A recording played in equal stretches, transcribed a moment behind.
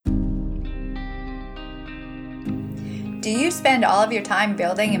Do you spend all of your time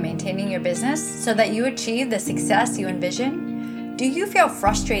building and maintaining your business so that you achieve the success you envision? Do you feel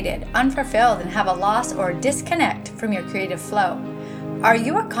frustrated, unfulfilled, and have a loss or disconnect from your creative flow? Are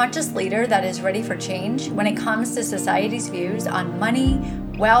you a conscious leader that is ready for change when it comes to society's views on money,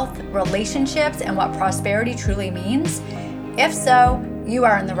 wealth, relationships, and what prosperity truly means? If so, you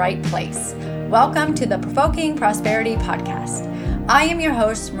are in the right place. Welcome to the Provoking Prosperity Podcast. I am your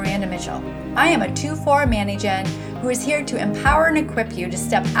host, Miranda Mitchell. I am a 2-4 manager who is here to empower and equip you to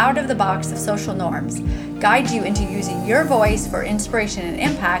step out of the box of social norms, guide you into using your voice for inspiration and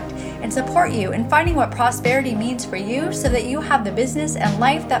impact, and support you in finding what prosperity means for you so that you have the business and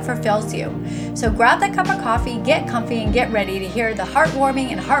life that fulfills you. So grab that cup of coffee, get comfy, and get ready to hear the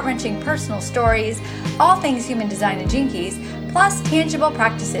heartwarming and heart-wrenching personal stories, all things human design and Gene Keys, plus tangible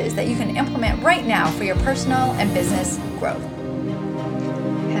practices that you can implement right now for your personal and business growth.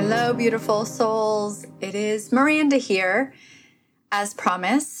 Hello, beautiful souls. It is Miranda here. As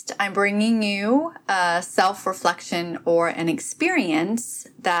promised, I'm bringing you a self-reflection or an experience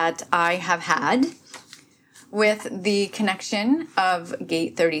that I have had with the connection of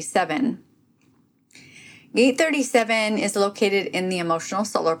Gate 37. Gate 37 is located in the emotional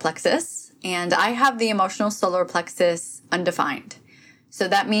solar plexus, and I have the emotional solar plexus undefined. So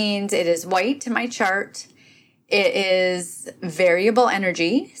that means it is white in my chart. It is variable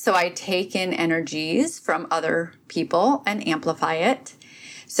energy, so I take in energies from other people and amplify it.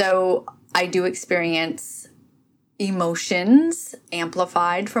 So I do experience emotions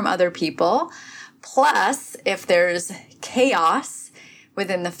amplified from other people. Plus, if there's chaos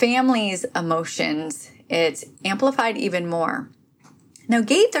within the family's emotions, it's amplified even more. Now,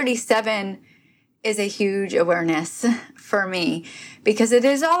 Gate 37 is a huge awareness for me because it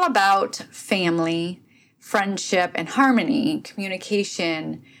is all about family, friendship, and harmony,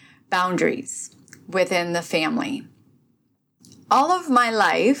 communication, boundaries within the family. All of my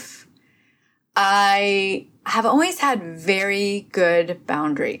life, I have always had very good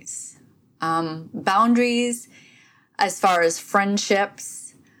boundaries. Boundaries as far as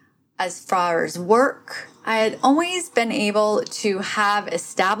friendships, as far as work. I had always been able to have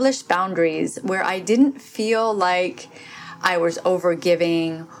established boundaries where I didn't feel like I was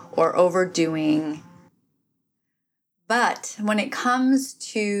overgiving or overdoing. But when it comes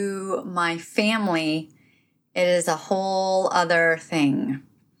to my family, it is a whole other thing.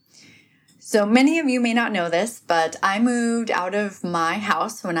 So many of you may not know this, but I moved out of my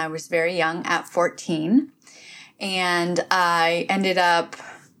house when I was very young at 14. And I ended up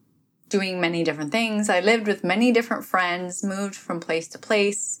doing many different things. I lived with many different friends, moved from place to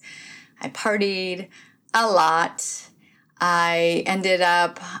place. I partied a lot. I ended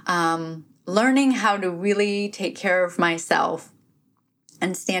up learning how to really take care of myself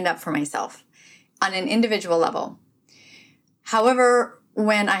and stand up for myself on an individual level. However,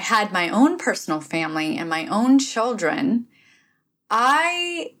 when I had my own personal family and my own children,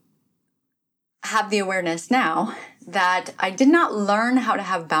 I have the awareness now that I did not learn how to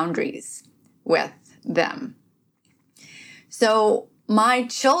have boundaries with them. So my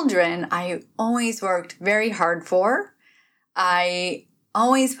children, I always worked very hard for. I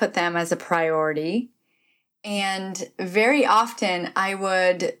always put them as a priority. And very often I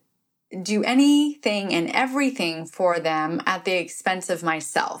would do anything and everything for them at the expense of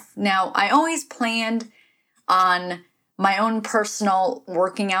myself. Now, I always planned on my own personal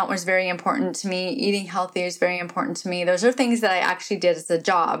working out was very important to me. Eating healthy is very important to me. Those are things that I actually did as a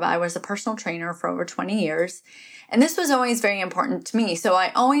job. I was a personal trainer for over 20 years. And this was always very important to me. So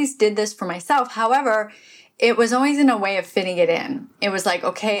I always did this for myself. However, it was always in a way of fitting it in. It was like,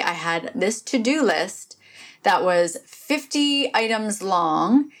 okay, I had this to-do list that was 50 items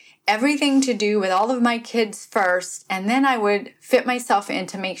long, everything to do with all of my kids first, and then I would fit myself in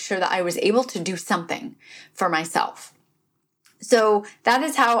to make sure that I was able to do something for myself. So that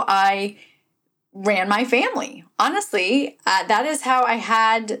is how I ran my family. Honestly, that is how I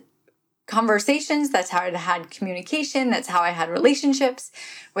had conversations. That's how I had communication. That's how I had relationships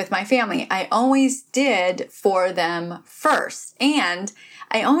with my family. I always did for them first. And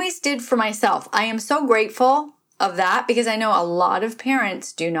I always did for myself. I am so grateful of that because I know a lot of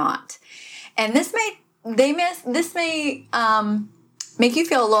parents do not. And this may make you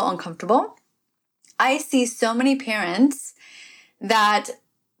feel a little uncomfortable. I see so many parents that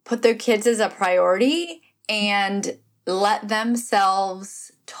put their kids as a priority and let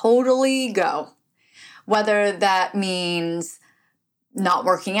themselves totally go. Whether that means not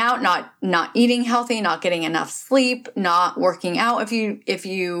working out, not eating healthy, not getting enough sleep, not working out if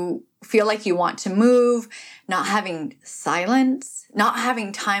you feel like you want to move, not having silence, not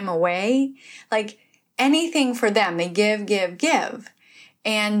having time away. Like anything for them. They give, give, give.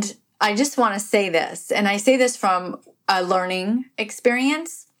 And I just want to say this, and I say this from a learning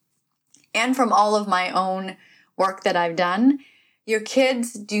experience and from all of my own work that I've done. Your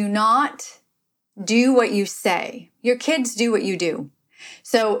kids do not do what you say. Your kids do what you do.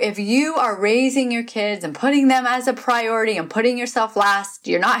 So if you are raising your kids and putting them as a priority and putting yourself last,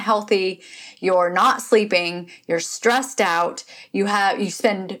 you're not healthy, you're not sleeping, you're stressed out, you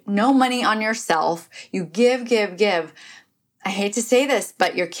spend no money on yourself, you give, give, give. I hate to say this,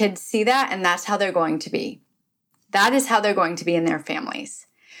 but your kids see that, and that's how they're going to be. That is how they're going to be in their families.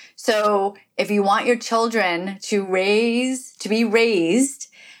 So if you want your children to be raised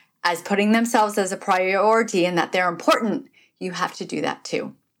as putting themselves as a priority and that they're important, you have to do that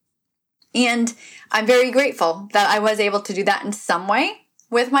too. And I'm very grateful that I was able to do that in some way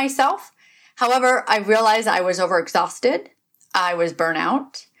with myself. However, I realized I was overexhausted. I was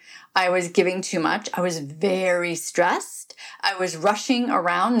burnout. I was giving too much. I was very stressed. I was rushing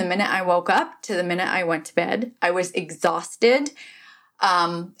around the minute I woke up to the minute I went to bed. I was exhausted.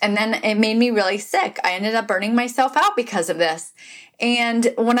 And then it made me really sick. I ended up burning myself out because of this.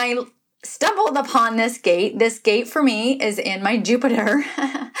 And when I stumbled upon this gate for me is in my Jupiter,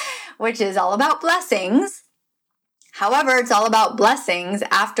 which is all about blessings. However, it's all about blessings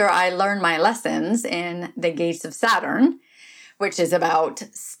after I learned my lessons in the gates of Saturn, which is about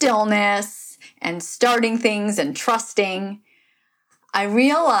stillness and starting things and trusting. I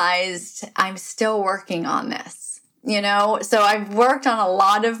realized I'm still working on this, so I've worked on a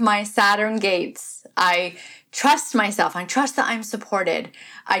lot of my Saturn gates. I trust myself. I trust that I'm supported.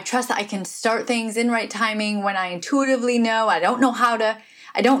 I trust that I can start things in right timing when I intuitively know. I don't know how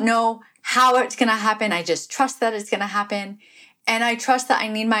it's going to happen. I just trust that it's going to happen. And I trust that I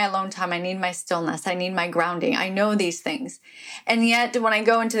need my alone time. I need my stillness. I need my grounding. I know these things. And yet when I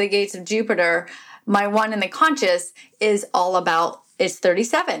go into the gates of Jupiter, my one in the conscious is all about, it's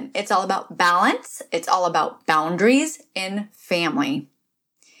 37. It's all about balance. It's all about boundaries in family.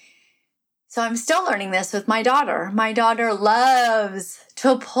 So I'm still learning this with my daughter. My daughter loves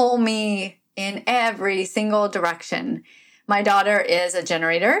to pull me in every single direction. My daughter is a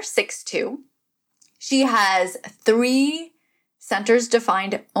generator, 6'2". She has 3 centers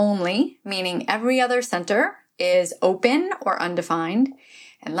defined only, meaning every other center is open or undefined.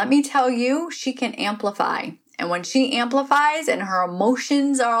 And let me tell you, she can amplify. And when she amplifies and her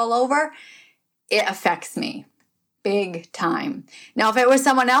emotions are all over, it affects me big time. Now, if it was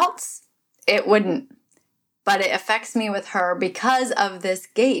someone else, it wouldn't, but it affects me with her because of this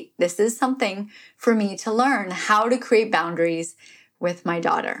gate. This is something for me to learn how to create boundaries with my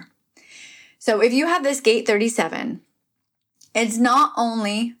daughter. So if you have this gate 37, it's not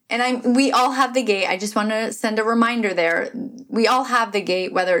only, we all have the gate. I just want to send a reminder there. We all have the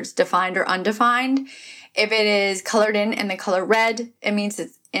gate, whether it's defined or undefined. If it is colored in the color red, it means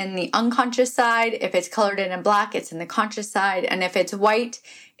it's in the unconscious side. If it's colored in black, it's in the conscious side. And if it's white,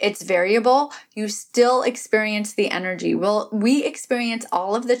 it's variable. You still experience the energy. We experience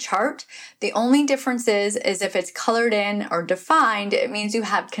all of the chart. The only difference is if it's colored in or defined, it means you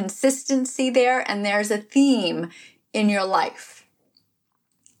have consistency there and there's a theme in your life.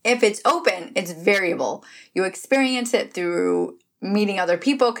 If it's open, it's variable. You experience it through meeting other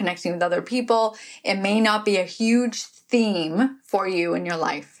people, connecting with other people. It may not be a huge theme for you in your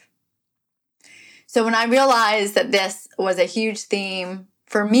life. So when I realized that this was a huge theme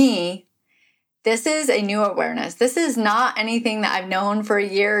for me, this is a new awareness. This is not anything that I've known for a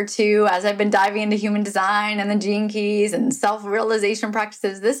year or two as I've been diving into human design and the gene keys and self-realization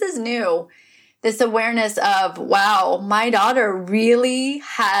practices. This is new. This awareness of, wow, my daughter really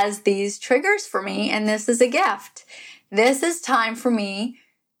has these triggers for me, and this is a gift. This is time for me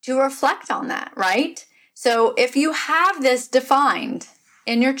to reflect on that, right? So if you have this defined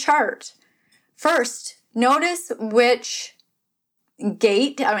in your chart, first, notice which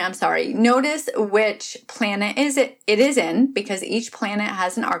notice which planet it is in, because each planet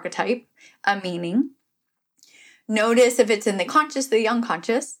has an archetype, a meaning. Notice if it's in the conscious or the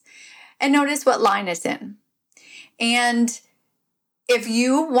unconscious, and notice what line it's in. And if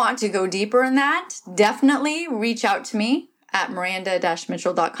you want to go deeper in that, definitely reach out to me at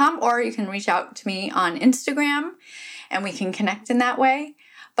miranda-mitchell.com, or you can reach out to me on Instagram and we can connect in that way.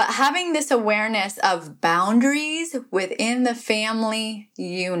 But having this awareness of boundaries within the family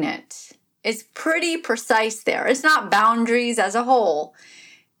unit is pretty precise there. It's not boundaries as a whole.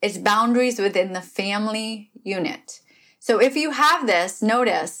 It's boundaries within the family unit. So if you have this,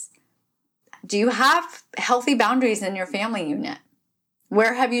 notice, do you have healthy boundaries in your family unit?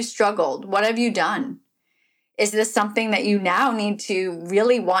 Where have you struggled? What have you done? Is this something that you now need to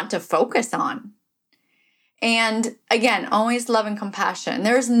really want to focus on? And again, always love and compassion.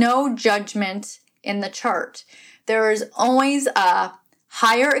 There's no judgment in the chart. There is always a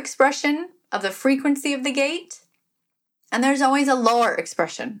higher expression of the frequency of the gate, and there's always a lower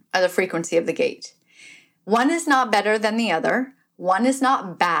expression of the frequency of the gate. One is not better than the other. One is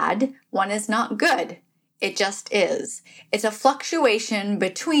not bad. One is not good. It just is. It's a fluctuation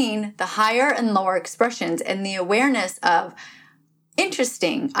between the higher and lower expressions and the awareness of,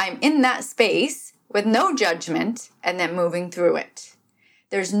 interesting, I'm in that space with no judgment and then moving through it.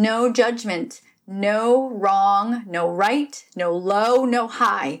 There's no judgment, no wrong, no right, no low, no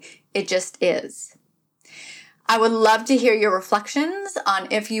high. It just is. I would love to hear your reflections on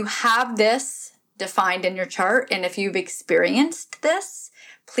if you have this defined in your chart and if you've experienced this,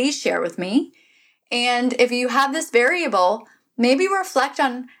 please share with me. And if you have this variable, maybe reflect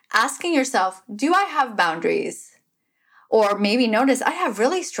on asking yourself, do I have boundaries? Or maybe notice I have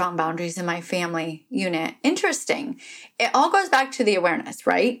really strong boundaries in my family unit. Interesting. It all goes back to the awareness,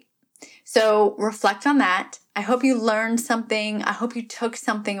 right? So reflect on that. I hope you learned something. I hope you took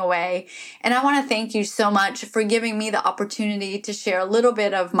something away. And I want to thank you so much for giving me the opportunity to share a little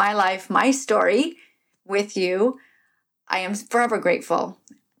bit of my life, my story with you. I am forever grateful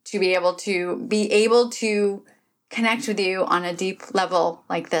to be able to connect with you on a deep level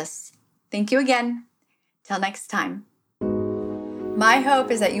like this. Thank you again. Till next time. My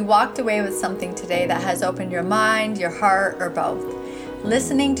hope is that you walked away with something today that has opened your mind, your heart, or both.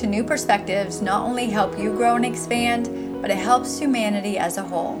 Listening to new perspectives not only help you grow and expand, but it helps humanity as a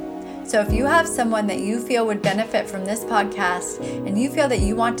whole. So if you have someone that you feel would benefit from this podcast and you feel that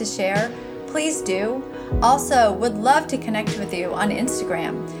you want to share, please do. Also, would love to connect with you on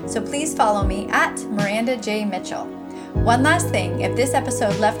Instagram. So please follow me at Miranda J. Mitchell. One last thing, if this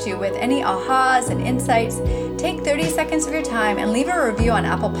episode left you with any ahas and insights, take 30 seconds of your time and leave a review on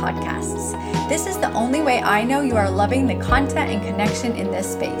Apple Podcasts. This is the only way I know you are loving the content and connection in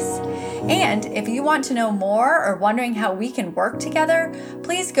this space. And if you want to know more or wondering how we can work together,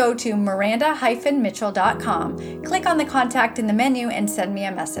 please go to miranda-mitchell.com, click on the contact in the menu and send me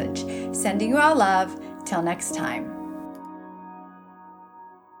a message. Sending you all love. Till next time.